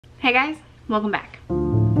Hey guys, welcome back.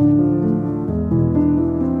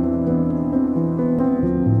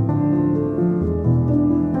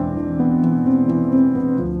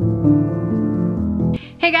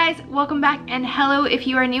 Hey guys, welcome back, and hello if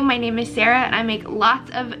you are new. My name is Sarah and I make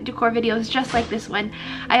lots of decor videos just like this one.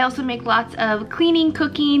 I also make lots of cleaning,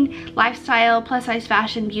 cooking, lifestyle, plus size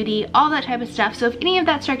fashion, beauty, all that type of stuff. So if any of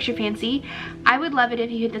that strikes your fancy, I would love it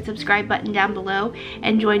if you hit the subscribe button down below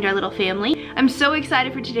and joined our little family. I'm so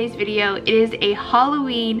excited for today's video. It is a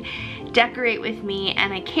Halloween decorate with me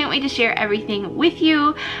and I can't wait to share everything with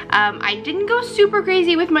you. I didn't go super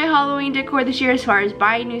crazy with my Halloween decor this year as far as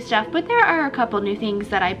buying new stuff, but there are a couple new things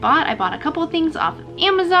that I bought. I bought a couple of things off of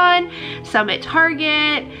Amazon, some at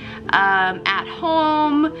Target, at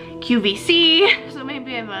home, QVC, so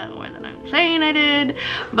maybe I bought more than I'm saying I did,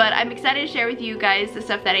 but I'm excited to share with you guys the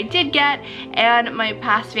stuff that I did get and my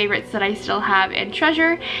past favorites that I still have and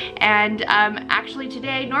treasure. And actually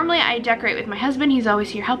today, normally I decorate with my husband, he's always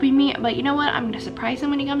here helping me, but you know what, I'm gonna surprise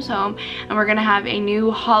him when he comes home and we're gonna have a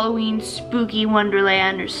new Halloween spooky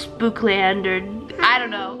wonderland or spookland, or I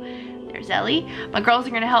don't know. Ellie. My girls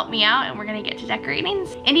are gonna help me out and we're gonna get to decorating.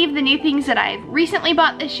 Any of the new things that I've recently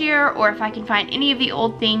bought this year, or if I can find any of the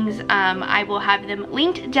old things, I will have them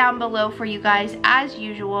linked down below for you guys as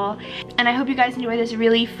usual. And I hope you guys enjoy this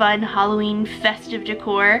really fun Halloween festive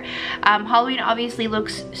decor. Halloween obviously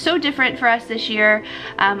looks so different for us this year.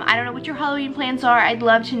 I don't know what your Halloween plans are. I'd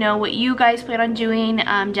love to know what you guys plan on doing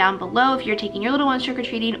down below. If you're taking your little ones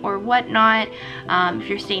trick-or-treating or whatnot, if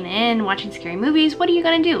you're staying in, watching scary movies, what are you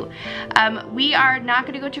gonna do? We are not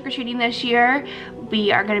going to go trick-or-treating this year.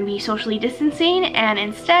 We are going to be socially distancing, and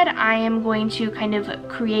instead I am going to kind of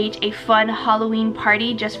create a fun Halloween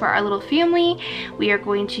party just for our little family. We are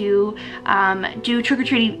going to do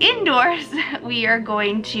trick-or-treating indoors. We are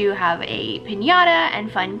going to have a piñata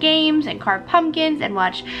and fun games and carve pumpkins and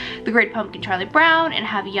watch The Great Pumpkin Charlie Brown and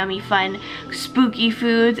have yummy fun spooky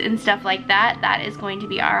foods and stuff like that. That is going to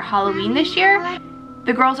be our Halloween this year.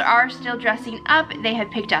 The girls are still dressing up. They have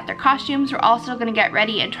picked out their costumes. We're all still gonna get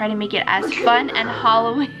ready and try to make it as fun and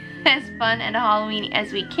Halloween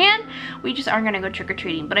as we can. We just aren't gonna go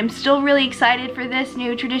trick-or-treating, but I'm still really excited for this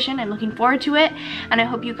new tradition. I'm looking forward to it, and I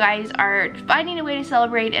hope you guys are finding a way to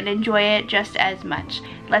celebrate and enjoy it just as much.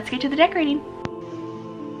 Let's get to the decorating.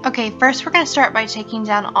 Okay, first we're going to start by taking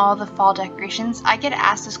down all the fall decorations. I get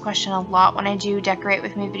asked this question a lot when I do decorate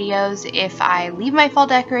with me videos. If I leave my fall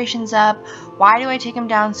decorations up, why do I take them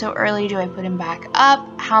down so early? Do I put them back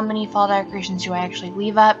up? How many fall decorations do I actually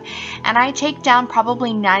leave up? And I take down probably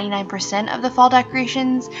 99% of the fall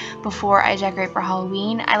decorations before I decorate for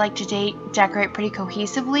Halloween. I like to decorate pretty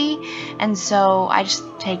cohesively, and so I just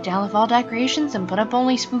take down the fall decorations and put up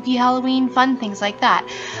only spooky Halloween fun things like that.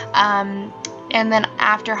 And then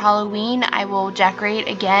after Halloween, I will decorate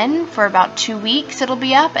again for about 2 weeks. It'll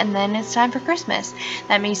be up, and then it's time for Christmas.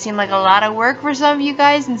 That may seem like a lot of work for some of you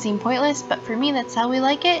guys and seem pointless, but for me, that's how we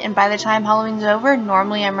like it. And by the time Halloween's over,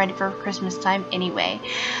 normally I'm ready for Christmas time anyway.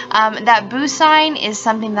 That boo sign is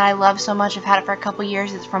something that I love so much. I've had it for a couple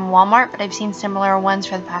years. It's from Walmart, but I've seen similar ones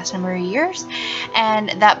for the past number of years. And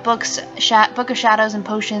that Book of Shadows and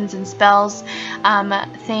Potions and Spells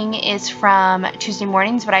thing is from Tuesday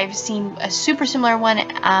Mornings, but I've seen a super similar one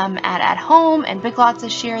at home and Big Lots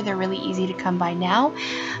this year. They're really easy to come by now.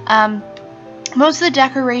 Most of the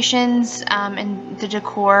decorations and the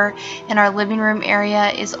decor in our living room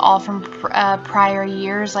area is all from prior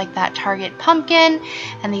years, like that Target pumpkin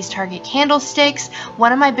and these Target candlesticks.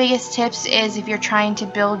 One of my biggest tips is, if you're trying to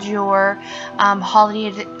build your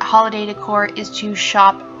holiday decor, is to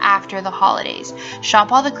shop after the holidays.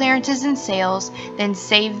 Shop all the clearances and sales, then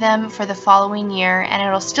save them for the following year, and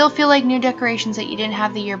it'll still feel like new decorations that you didn't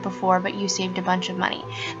have the year before, but you saved a bunch of money.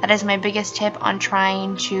 That is my biggest tip on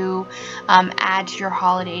trying to add to your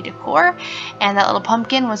holiday decor. And that little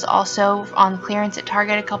pumpkin was also on clearance at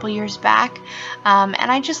Target a couple years back, and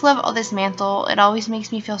I just love all this mantle. It always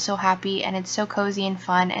makes me feel so happy, and it's so cozy and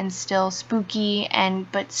fun and still spooky,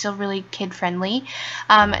 but still really kid friendly.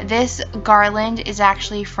 This garland is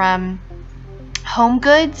actually from Home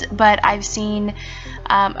Goods, but I've seen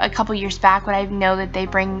a couple years back, but I know that they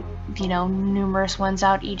bring, you know, numerous ones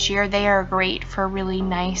out each year. They are great for really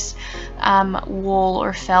nice wool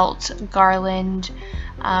or felt garland,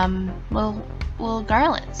 little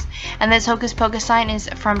garlands. And this Hocus Pocus sign is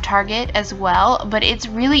from Target as well, but it's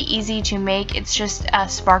really easy to make. It's just a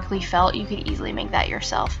sparkly felt. You could easily make that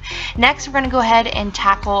yourself. Next, we're going to go ahead and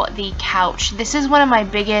tackle the couch. This is one of my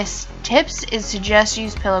biggest tips, is to just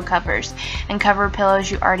use pillow covers and cover pillows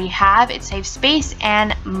you already have. It saves space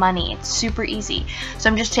and money. It's super easy. So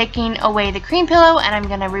I'm just taking away the cream pillow and I'm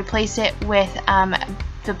going to replace it with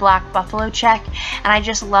the black buffalo check, and I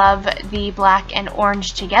just love the black and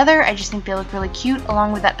orange together. I just think they look really cute,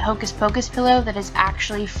 along with that Hocus Pocus pillow that is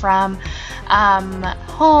actually from at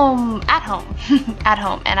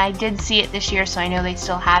home, and I did see it this year, so I know they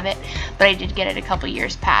still have it, but I did get it a couple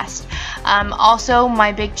years past. Also,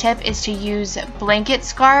 my big tip is to use blanket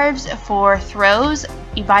scarves for throws.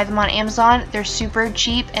 You buy them on Amazon. They're super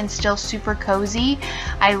cheap and still super cozy.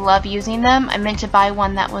 I love using them. I meant to buy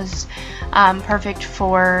one that was perfect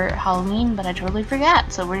for Halloween, but I totally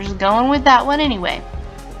forgot, so we're just going with that one anyway.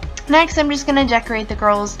 Next, I'm just going to decorate the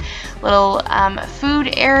girls' little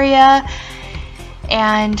food area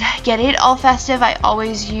and get it all festive. I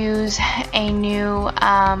always use a new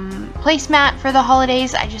placemat for the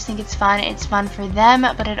holidays. I just think it's fun. It's fun for them,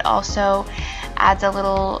 but it also adds a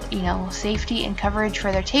little, you know, safety and coverage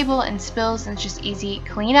for their table and spills, and it's just easy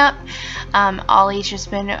cleanup. Ollie's just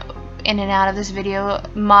been in and out of this video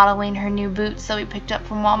modeling her new boots that we picked up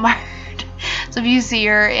from Walmart. So if you see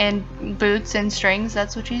her in boots and strings,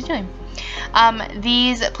 that's what she's doing.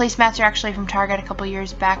 These placemats are actually from Target a couple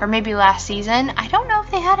years back, or maybe last season. I don't know if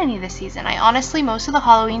they had any this season. I honestly, most of the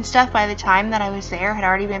Halloween stuff by the time that I was there had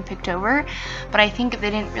already been picked over, but I think they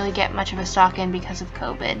didn't really get much of a stock in because of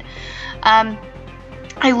COVID.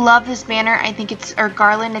 I love this banner. I think it's, or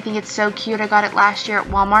garland, I think it's so cute. I got it last year at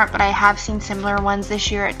Walmart, but I have seen similar ones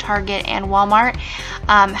this year at Target and Walmart.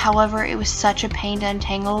 However, it was such a pain to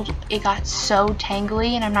untangle. It got so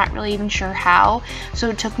tangly, and I'm not really even sure how. So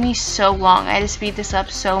it took me so long. I had to speed this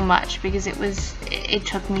up so much because it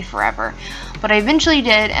took me forever. But I eventually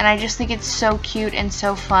did, and I just think it's so cute and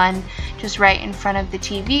so fun, just right in front of the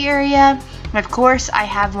TV area. And of course, I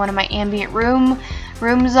have one of my ambient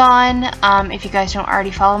rooms on. If you guys don't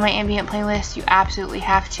already follow my ambient playlist, you absolutely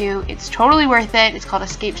have to. It's totally worth it. It's called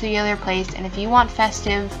Escape to the Other Place, and if you want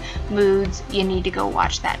festive moods, you need to go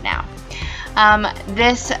watch that now.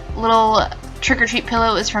 This little trick-or-treat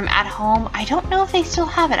pillow is from At Home. I don't know if they still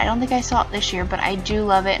have it. I don't think I saw it this year, but I do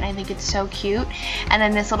love it, and I think it's so cute. And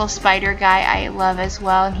then this little spider guy I love as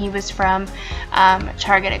well, and he was from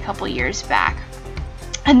Target a couple years back.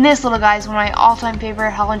 And this little guy is one of my all-time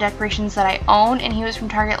favorite Halloween decorations that I own, and he was from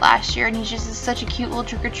Target last year, and he's just such a cute little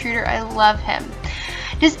trick-or-treater. I love him.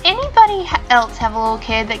 Does anybody else have a little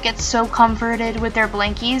kid that gets so comforted with their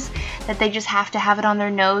blankies that they just have to have it on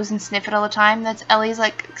their nose and sniff it all the time? That's Ellie's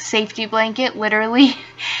like safety blanket, literally,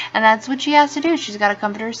 and that's what she has to do. She's got to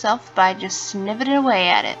comfort herself by just sniffing it away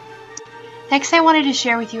at it. Next, I wanted to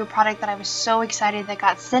share with you a product that I was so excited that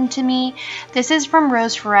got sent to me. This is from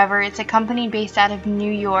Rose Forever. It's a company based out of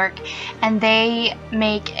New York, and they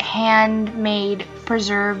make handmade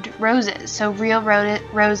preserved roses. So real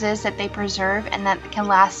roses that they preserve and that can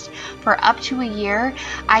last for up to a year.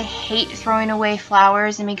 I hate throwing away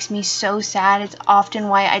flowers. It makes me so sad. It's often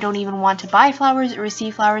why I don't even want to buy flowers or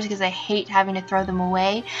receive flowers, because I hate having to throw them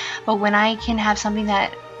away. But when I can have something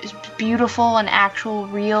that is beautiful and actual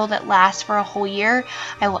real that lasts for a whole year,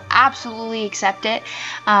 I will absolutely accept it.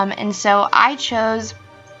 And so I chose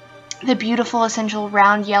the beautiful essential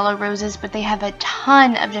round yellow roses, but they have a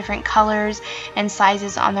ton of different colors and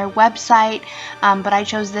sizes on their website, but I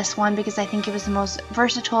chose this one because I think it was the most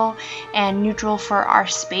versatile and neutral for our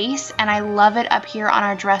space, and I love it up here on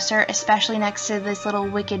our dresser, especially next to this little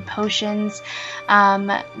Wicked Potions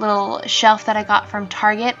little shelf that I got from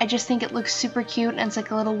Target. I just think it looks super cute, and it's like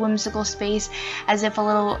a little whimsical space, as if a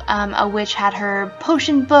little a witch had her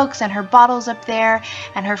potion books and her bottles up there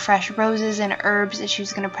and her fresh roses and herbs that she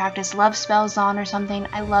was going to practice love spells on or something.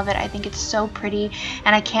 I love it. I think it's so pretty,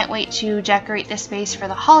 and I can't wait to decorate this space for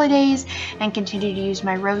the holidays and continue to use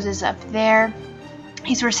my roses up there.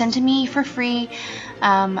 These were sent to me for free.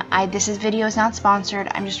 This video is not sponsored.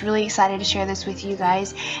 I'm just really excited to share this with you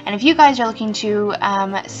guys. And if you guys are looking to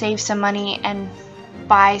save some money and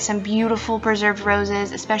buy some beautiful preserved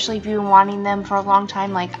roses, especially if you've been wanting them for a long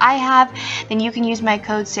time like I have, then you can use my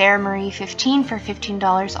code SarahMarie15 for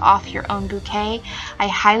 $15 off your own bouquet. I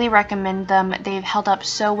highly recommend them. They've held up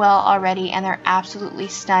so well already, and they're absolutely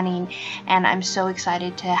stunning, and I'm so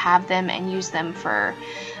excited to have them and use them for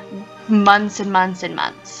months and months and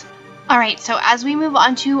months. Alright, so as we move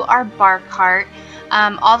on to our bar cart,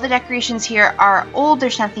 all the decorations here are old.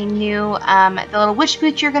 There's nothing new. The little witch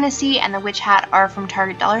boots you're going to see and the witch hat are from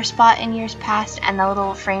Target Dollar Spot in years past, and the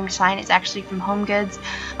little framed sign is actually from Home Goods.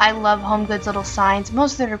 I love Home Goods little signs.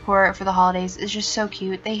 Most of their decor for the holidays is just so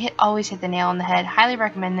cute. They always hit the nail on the head. Highly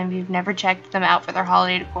recommend them if you've never checked them out for their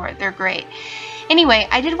holiday decor. They're great. Anyway,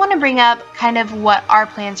 I did want to bring up kind of what our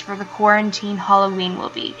plans for the quarantine Halloween will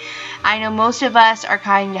be. I know most of us are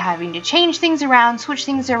kind of having to change things around, switch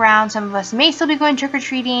things around. Some of us may still be going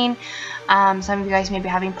trick-or-treating. Some of you guys may be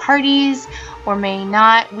having parties or may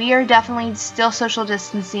not. We are definitely still social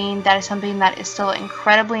distancing. That is something that is still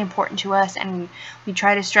incredibly important to us, and we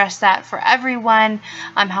try to stress that for everyone,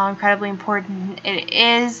 how incredibly important it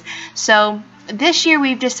is. So this year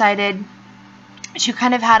we've decided to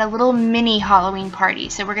kind of had a little mini Halloween party.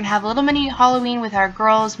 So we're gonna have a little mini Halloween with our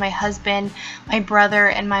girls, my husband, my brother,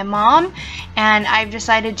 and my mom. And I've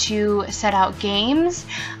decided to set out games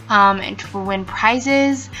and to win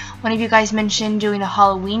prizes. One of you guys mentioned doing a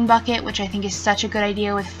Halloween bucket, which I think is such a good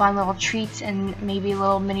idea, with fun little treats and maybe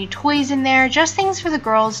little mini toys in there. Just things for the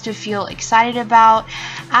girls to feel excited about,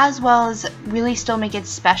 as well as really still make it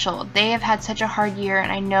special. They have had such a hard year,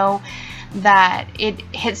 and I know that it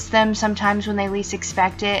hits them sometimes when they least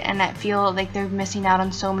expect it, and I feel like they're missing out on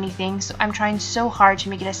so many things. So I'm trying so hard to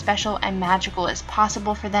make it as special and magical as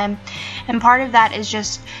possible for them, and part of that is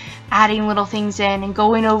just adding little things in and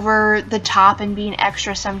going over the top and being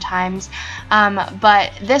extra sometimes.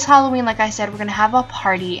 But this Halloween, like I said, we're gonna have a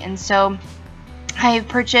party, and so I have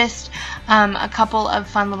purchased a couple of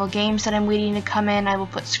fun little games that I'm waiting to come in. I will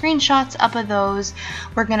put screenshots up of those.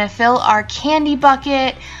 We're gonna fill our candy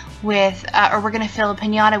bucket with, or we're gonna fill a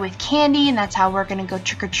piñata with candy, and that's how we're gonna go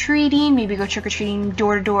trick-or-treating. Maybe go trick-or-treating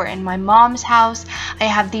door to door in my mom's house. I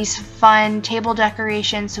have these fun table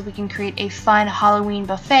decorations so we can create a fun Halloween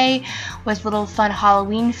buffet with little fun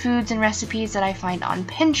Halloween foods and recipes that I find on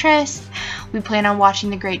Pinterest. We plan on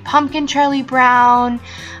watching The Great Pumpkin, Charlie Brown,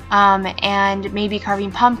 and maybe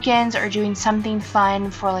carving pumpkins or doing something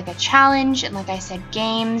fun for like a challenge, and like I said,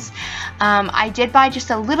 games. I did buy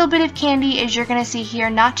just a little bit of candy, as you're gonna see here,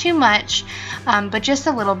 not too much, but just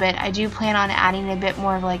a little bit. I do plan on adding a bit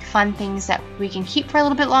more of like fun things that we can keep for a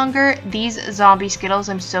little bit longer. These zombie Skittles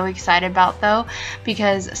I'm so excited about though,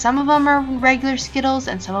 because some of them are regular Skittles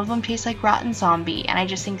and some of them taste like rotten zombie, and I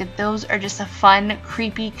just think that those are just a fun,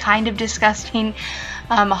 creepy, kind of disgusting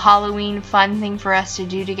Halloween fun thing for us to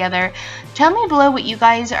do together. Tell me below what you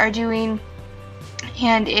guys are doing,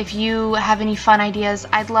 and if you have any fun ideas,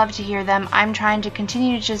 I'd love to hear them. I'm trying to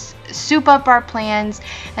continue to just soup up our plans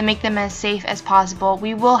and make them as safe as possible.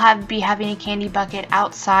 We will be having a candy bucket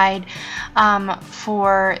outside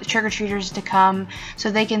for trick-or-treaters to come,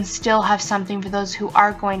 so they can still have something for those who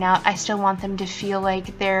are going out. I still want them to feel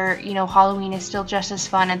like their, Halloween is still just as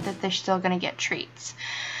fun and that they're still gonna get treats.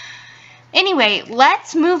 Anyway,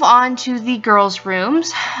 let's move on to the girls'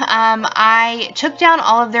 rooms. I took down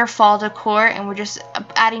all of their fall decor, and we're just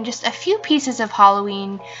adding just a few pieces of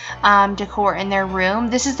Halloween decor in their room.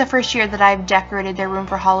 This is the first year that I've decorated their room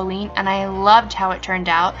for Halloween, and I loved how it turned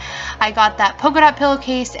out. I got that polka dot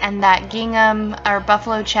pillowcase and that gingham or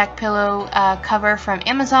buffalo check pillow cover from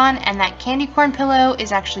Amazon, and that candy corn pillow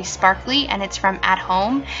is actually sparkly, and it's from At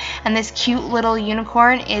Home. And this cute little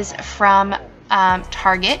unicorn is from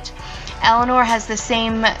Target. Eleanor has the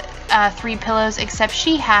same 3 pillows, except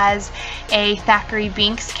she has a Thackeray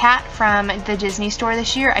Binks cat from the Disney store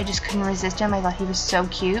this year. I just couldn't resist him. I thought he was so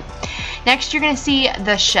cute. Next, you're going to see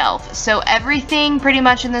the shelf. So everything pretty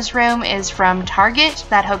much in this room is from Target.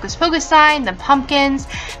 That Hocus Pocus sign, the pumpkins,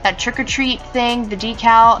 that trick-or-treat thing, the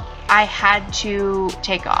decal, I had to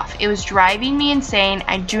take off. It was driving me insane.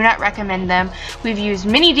 I do not recommend them. We've used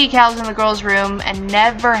mini decals in the girls' room and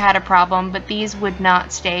never had a problem, but these would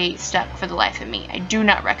not stay stuck for the life of me. I do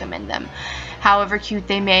not recommend them, however cute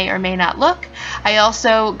they may or may not look. I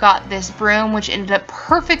also got this broom, which ended up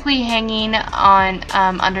perfectly hanging on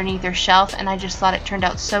underneath their shelf, and I just thought it turned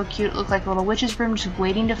out so cute. It looked like a little witch's broom just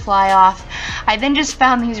waiting to fly off. I then just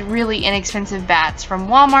found these really inexpensive bats from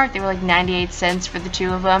Walmart. They were like 98 cents for the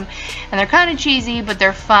 2 of them, and they're kind of cheesy, but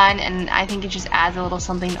they're fun, and I think it just adds a little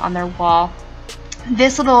something on their wall.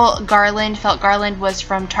 This little garland, felt garland, was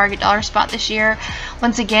from Target Dollar Spot this year.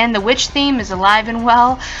 Once again, the witch theme is alive and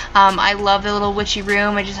well. I love the little witchy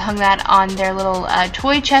room. I just hung that on their little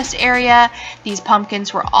toy chest area. These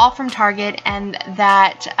pumpkins were all from Target, and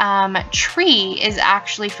that tree is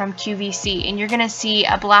actually from QVC. And you're going to see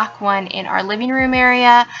a black one in our living room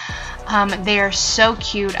area. They are so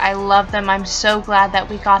cute. I love them. I'm so glad that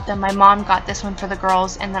we got them. My mom got this one for the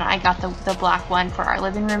girls, and then I got the black one for our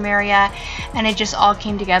living room area, and it just all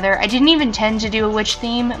came together. I didn't even intend to do a witch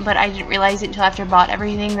theme, but I didn't realize it until after I bought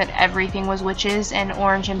everything that everything was witches and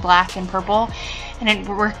orange and black and purple, and it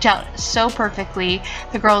worked out so perfectly.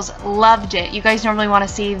 The girls loved it. You guys normally want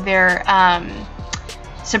to see their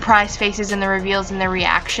surprise faces and the reveals and the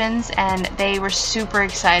reactions, and they were super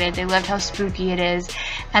excited. They loved how spooky it is,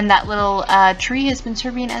 and that little tree has been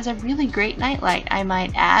serving as a really great nightlight, I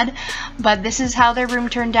might add. But this is how their room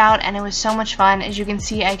turned out, and it was so much fun. As you can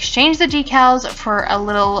see, I exchanged the decals for a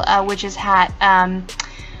little witch's hat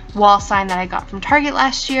wall sign that I got from Target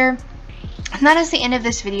last year. And that is the end of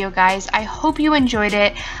this video, guys. I hope you enjoyed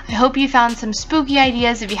it. I hope you found some spooky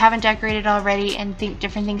ideas if you haven't decorated already and think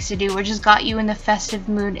different things to do, or just got you in the festive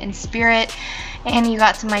mood and spirit, and you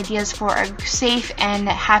got some ideas for a safe and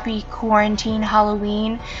happy quarantine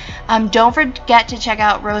Halloween. Don't forget to check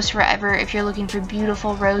out Rose Forever if you're looking for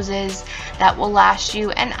beautiful roses that will last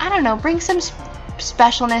you, and I don't know, bring some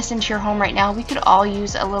specialness into your home right now. We could all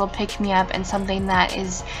use a little pick-me-up and something that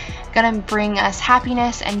is gonna bring us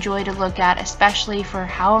happiness and joy to look at, especially for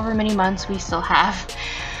however many months we still have.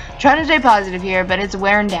 Trying to stay positive here, but it's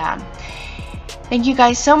wearing down. Thank you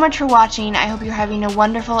guys so much for watching. I hope you're having a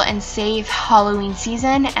wonderful and safe Halloween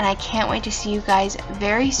season, and I can't wait to see you guys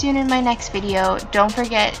very soon in my next video. Don't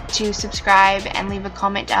forget to subscribe and leave a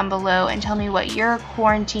comment down below and tell me what your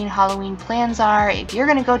quarantine Halloween plans are. If you're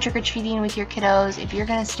gonna go trick-or-treating with your kiddos, if you're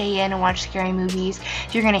gonna stay in and watch scary movies,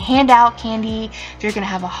 if you're gonna hand out candy, if you're gonna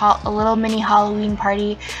have a little mini Halloween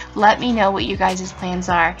party, let me know what you guys' plans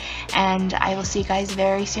are, and I will see you guys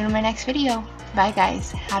very soon in my next video. Bye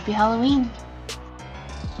guys, happy Halloween.